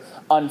picture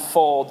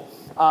unfold,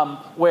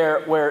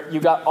 where you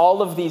got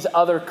all of these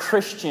other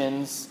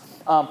Christians,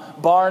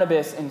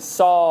 Barnabas and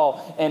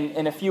Saul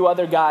and a few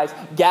other guys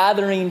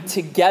gathering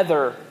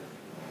together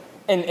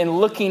and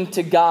looking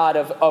to God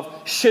of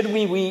should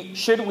we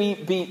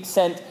be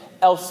sent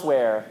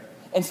elsewhere.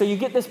 And so you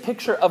get this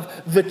picture of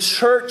the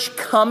church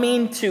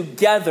coming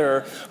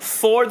together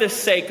for the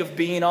sake of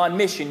being on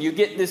mission. You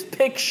get this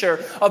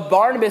picture of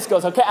Barnabas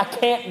goes, okay, I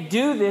can't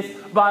do this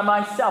by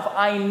myself.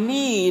 I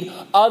need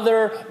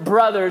other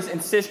brothers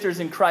and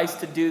sisters in Christ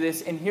to do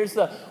this. And here's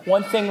the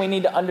one thing we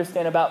need to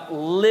understand about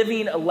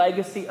living a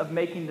legacy of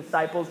making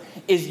disciples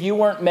is you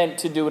weren't meant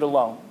to do it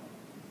alone.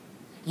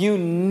 You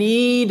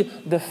need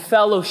the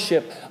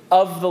fellowship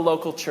of the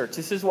local church.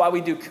 This is why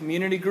we do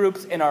community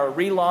groups and are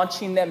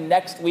relaunching them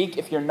next week.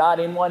 If you're not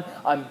in one,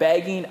 I'm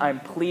begging, I'm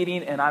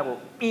pleading, and I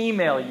will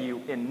email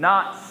you and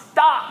not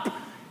stop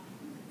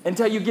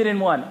until you get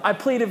in one. I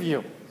plead of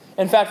you.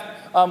 In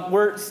fact,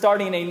 we're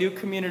starting a new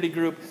community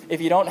group.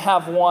 If you don't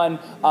have one,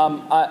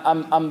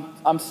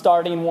 I'm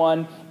starting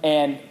one,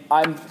 and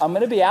I'm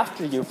going to be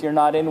after you if you're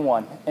not in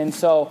one. And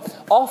so,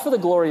 all for the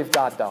glory of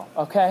God, though.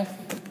 Okay.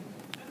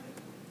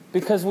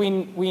 Because we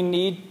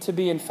need to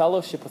be in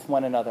fellowship with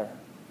one another.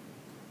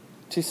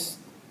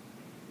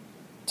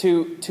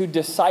 To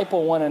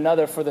disciple one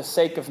another for the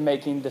sake of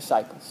making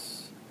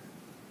disciples.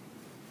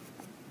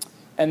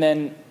 And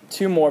then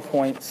 2 more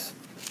points.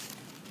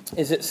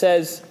 Is it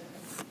says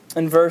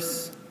in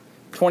verse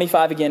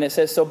 25 again, it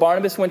says, so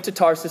Barnabas went to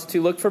Tarsus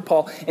to look for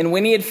Paul. And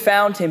when he had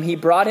found him, he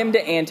brought him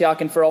to Antioch.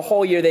 And for a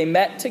whole year they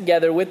met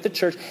together with the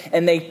church.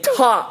 And they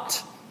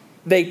taught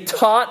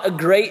a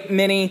great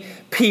many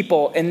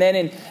people. And then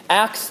in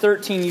Acts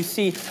 13, you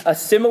see a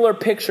similar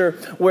picture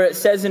where it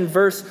says in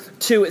verse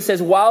 2, it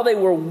says, while they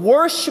were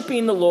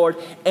worshiping the Lord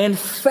and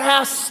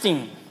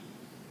fasting.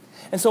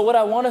 And so what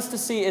I want us to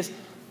see is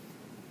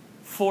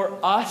for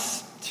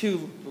us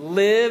to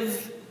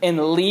live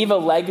and leave a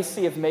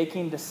legacy of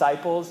making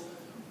disciples,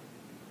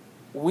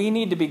 we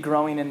need to be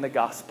growing in the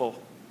gospel.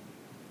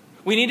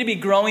 We need to be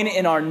growing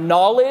in our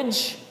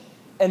knowledge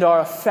and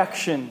our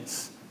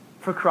affections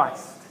for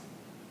Christ.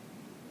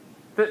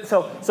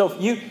 So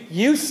if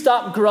you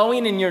stop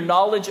growing in your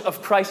knowledge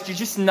of Christ, you're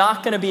just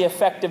not going to be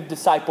effective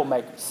disciple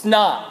makers. It's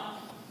not.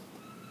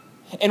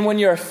 And when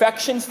your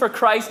affections for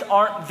Christ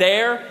aren't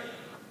there,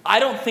 I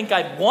don't think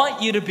I'd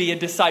want you to be a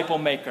disciple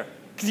maker.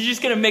 Because you're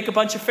just going to make a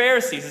bunch of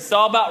Pharisees. It's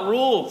all about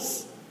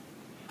rules.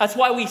 That's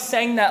why we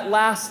sang that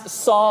last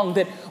song,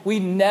 that we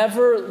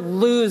never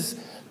lose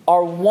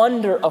our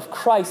wonder of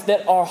Christ,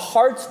 that our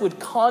hearts would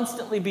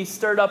constantly be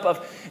stirred up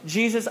of,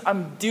 Jesus,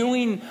 I'm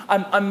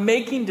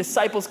making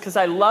disciples because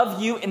I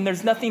love you and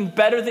there's nothing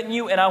better than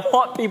you and I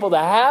want people to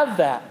have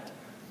that.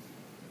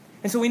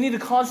 And so we need to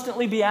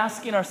constantly be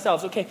asking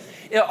ourselves, okay,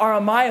 are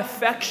my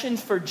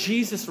affections for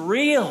Jesus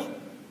real?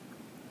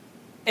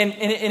 And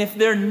if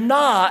they're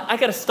not, I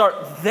got to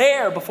start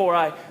there before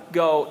I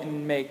go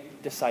and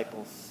make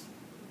disciples.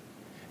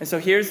 And so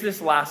here's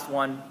this last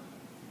one.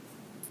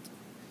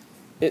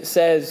 It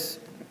says,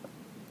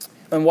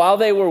 and while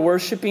they were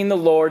worshiping the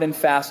Lord and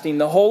fasting,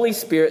 the Holy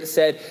Spirit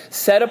said,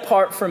 set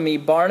apart from me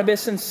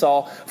Barnabas and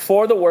Saul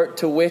for the work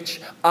to which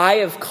I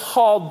have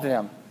called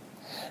them.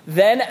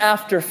 Then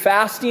after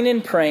fasting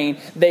and praying,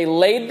 they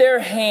laid their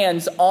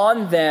hands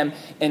on them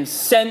and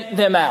sent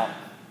them out.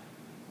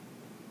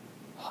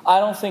 I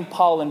don't think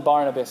Paul and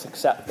Barnabas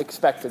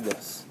expected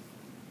this.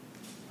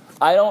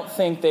 I don't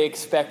think they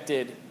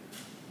expected,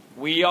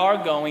 we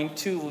are going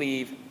to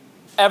leave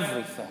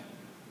everything,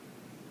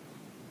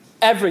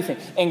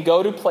 and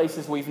go to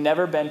places we've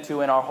never been to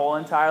in our whole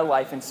entire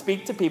life and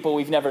speak to people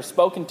we've never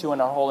spoken to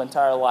in our whole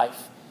entire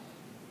life.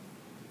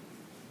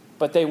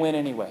 But they went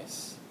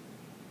anyways.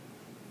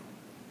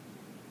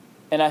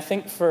 And I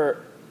think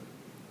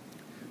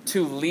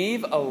to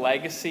leave a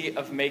legacy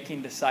of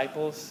making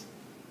disciples,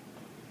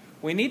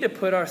 we need to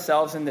put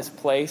ourselves in this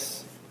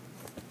place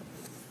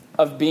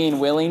of being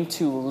willing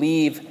to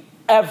leave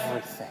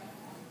everything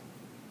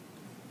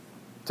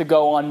to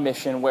go on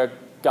mission where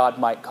God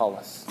might call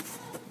us.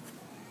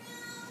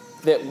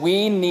 That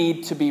we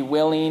need to be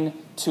willing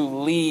to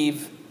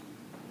leave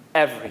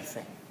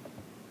everything.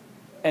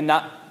 And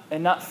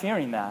not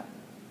fearing that.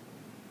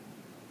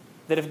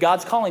 That if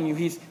God's calling you,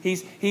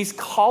 He's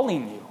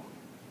calling you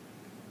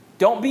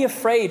Don't be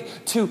afraid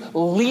to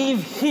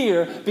leave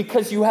here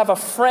because you have a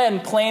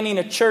friend planning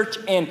a church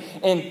in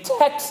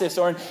Texas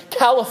or in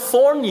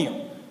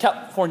California.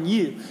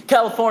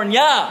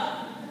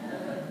 California.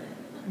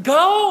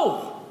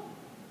 Go.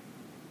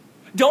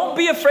 Don't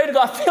be afraid to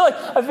go.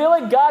 I feel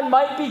like God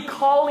might be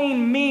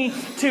calling me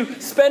to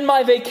spend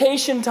my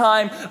vacation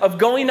time of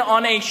going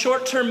on a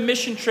short-term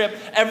mission trip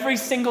every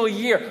single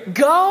year.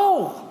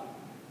 Go.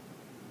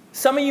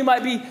 Some of you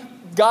might be,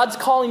 God's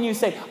calling you,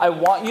 say, I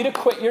want you to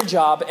quit your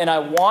job and I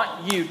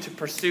want you to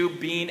pursue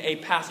being a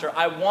pastor.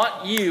 I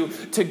want you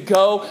to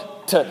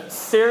go to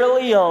Sierra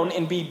Leone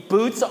and be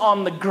boots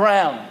on the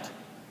ground.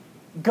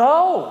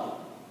 Go.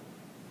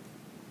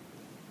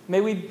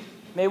 May we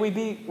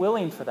be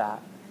willing for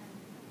that.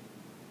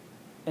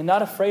 And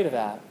not afraid of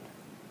that.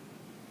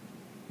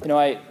 You know,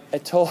 I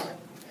told...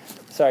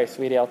 Sorry,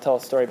 sweetie, I'll tell a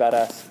story about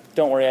us.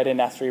 Don't worry, I didn't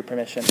ask for your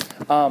permission.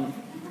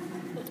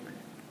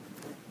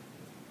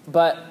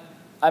 But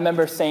I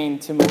remember saying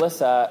to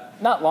Melissa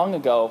not long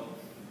ago,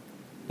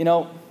 you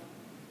know,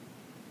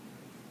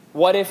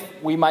 what if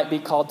we might be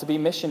called to be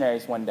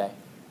missionaries one day?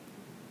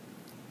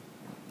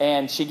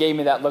 And she gave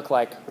me that look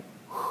like,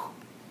 whew.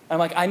 I'm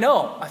like, I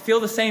know, I feel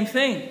the same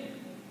thing.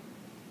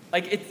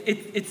 Like,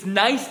 it's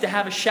nice to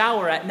have a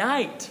shower at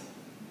night.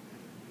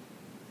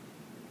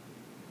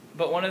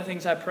 But one of the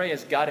things I pray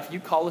is, God, if you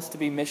call us to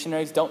be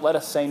missionaries, don't let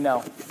us say no.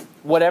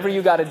 Whatever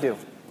you got to do,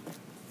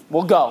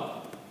 we'll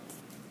go.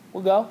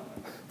 We'll go.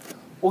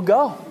 We'll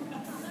go.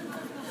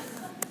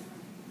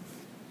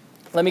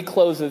 Let me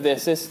close with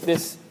this.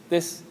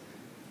 This.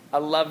 I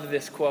love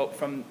this quote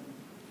from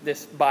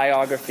this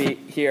biography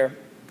here.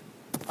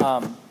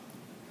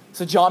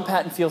 So John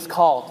Paton feels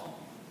called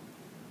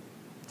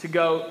to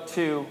go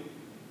to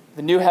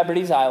the New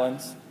Hebrides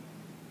Islands.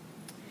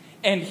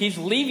 And he's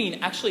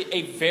leaving actually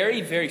a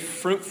very, very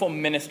fruitful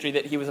ministry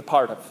that he was a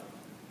part of.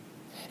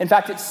 In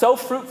fact, it's so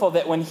fruitful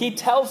that when he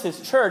tells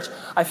his church,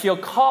 I feel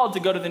called to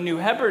go to the New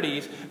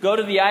Hebrides, go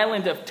to the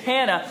island of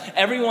Tanna,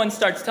 everyone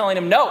starts telling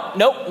him, nope,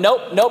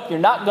 you're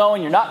not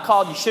going, you're not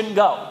called, you shouldn't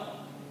go.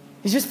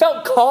 He just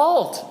felt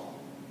called.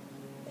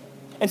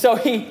 And so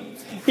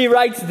he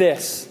writes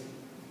this.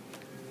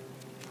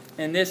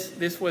 And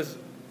this was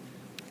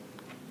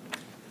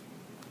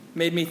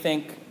made me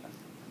think,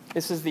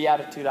 this is the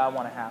attitude I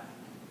want to have.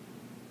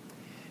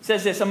 It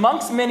says this,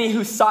 amongst many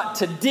who sought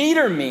to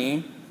deter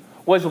me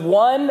was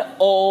one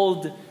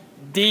old,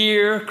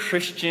 dear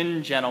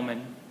Christian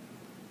gentleman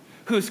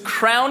whose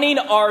crowning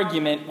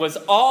argument was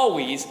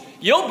always,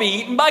 you'll be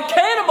eaten by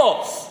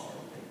cannibals,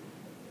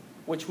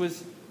 which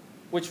was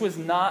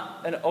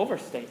not an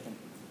overstatement.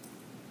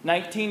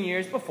 19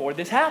 years before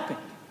this happened.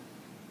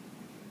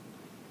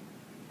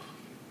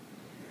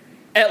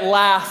 At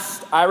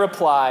last, I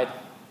replied,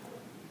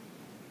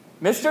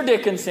 Mr.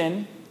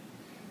 Dickinson,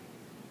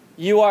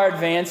 you are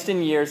advanced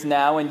in years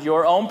now, and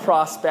your own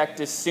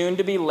prospect is soon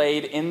to be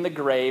laid in the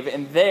grave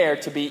and there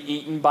to be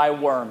eaten by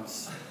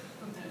worms.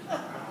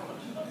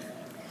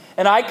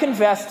 And I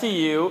confess to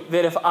you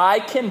that if I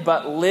can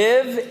but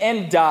live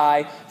and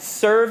die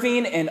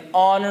serving and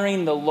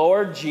honoring the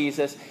Lord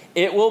Jesus,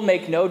 it will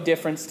make no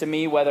difference to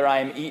me whether I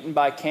am eaten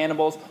by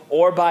cannibals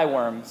or by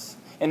worms.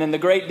 And in the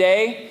great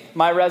day,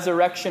 my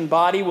resurrection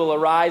body will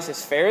arise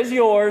as fair as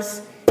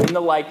yours in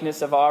the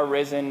likeness of our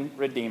risen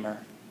Redeemer.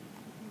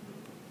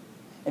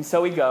 And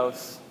so he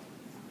goes,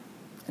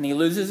 and he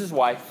loses his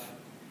wife,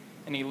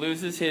 and he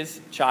loses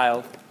his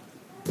child.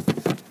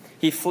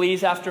 He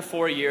flees after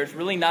 4 years,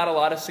 really not a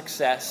lot of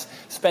success.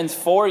 Spends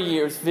 4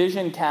 years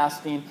vision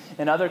casting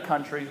in other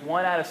countries.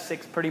 1 out of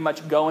 6 pretty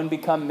much go and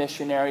become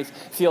missionaries.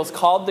 Feels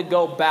called to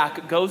go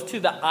back. Goes to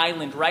the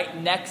island right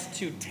next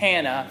to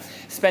Tanna.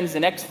 Spends the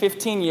next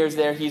 15 years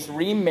there. He's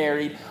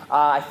remarried.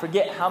 I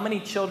forget how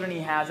many children he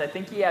has. I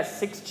think he has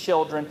 6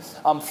 children.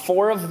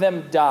 4 of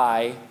them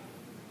die.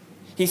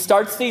 He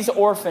starts these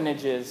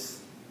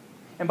orphanages.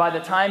 And by the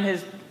time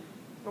he's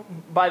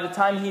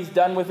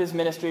done with his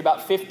ministry,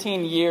 about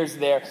 15 years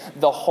there,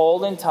 the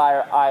whole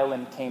entire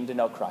island came to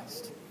know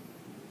Christ.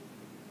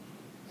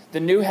 The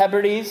New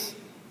Hebrides,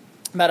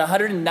 about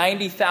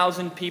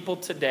 190,000 people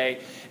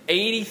today,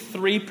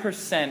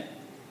 83%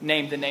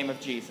 named the name of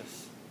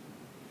Jesus.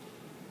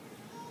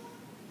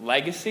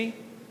 Legacy.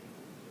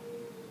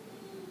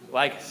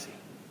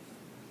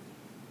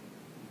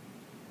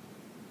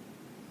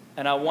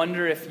 And I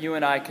wonder if you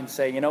and I can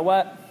say, you know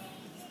what?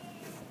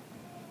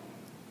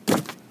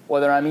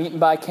 Whether I'm eaten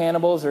by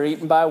cannibals or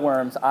eaten by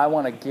worms, I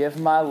want to give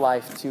my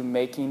life to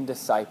making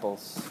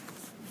disciples.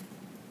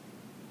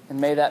 And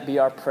may that be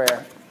our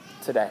prayer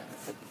today.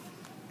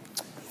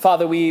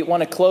 Father, we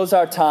want to close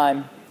our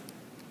time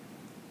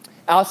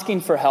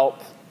asking for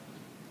help.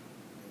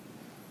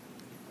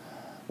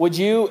 Would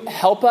you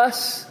help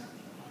us?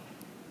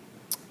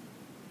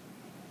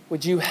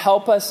 Would you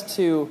help us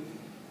to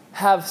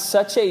have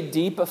such a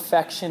deep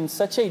affection,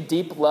 such a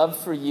deep love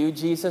for you,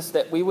 Jesus,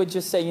 that we would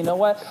just say, you know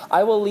what?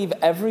 I will leave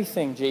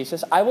everything,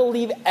 Jesus. I will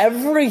leave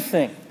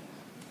everything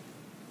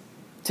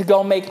to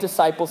go make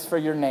disciples for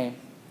your name.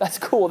 That's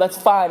cool. That's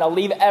fine. I'll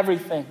leave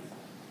everything.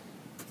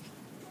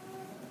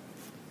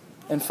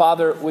 And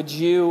Father, would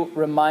you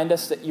remind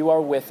us that you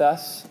are with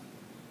us,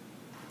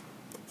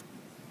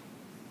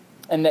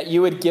 and that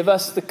you would give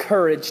us the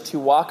courage to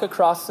walk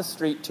across the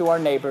street to our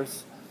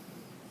neighbors,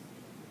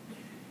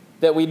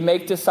 that we'd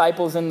make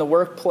disciples in the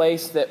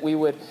workplace, that we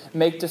would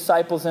make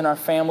disciples in our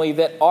family,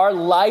 that our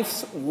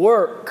life's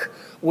work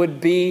would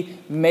be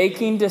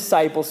making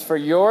disciples for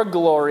your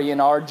glory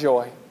and our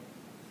joy.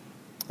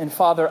 And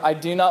Father, I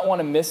do not want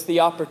to miss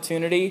the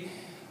opportunity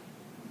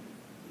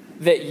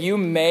that you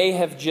may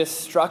have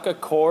just struck a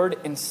chord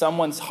in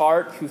someone's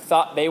heart who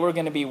thought they were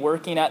going to be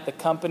working at the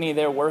company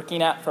they're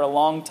working at for a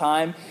long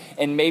time,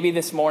 and maybe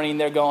this morning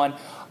they're going,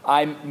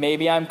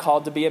 maybe I'm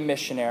called to be a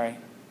missionary.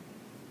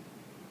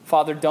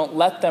 Father, don't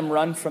let them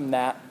run from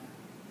that.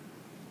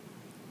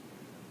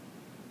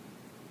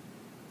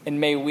 And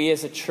may we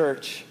as a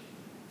church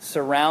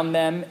surround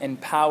them,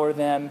 empower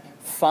them,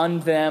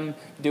 fund them,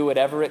 do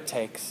whatever it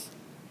takes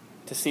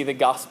to see the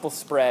gospel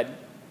spread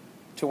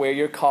to where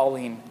you're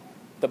calling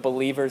the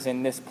believers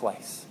in this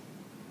place.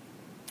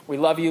 We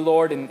love you,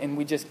 Lord, and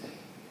we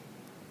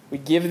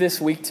give this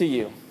week to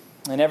you.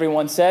 And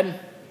everyone said,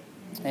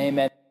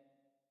 amen.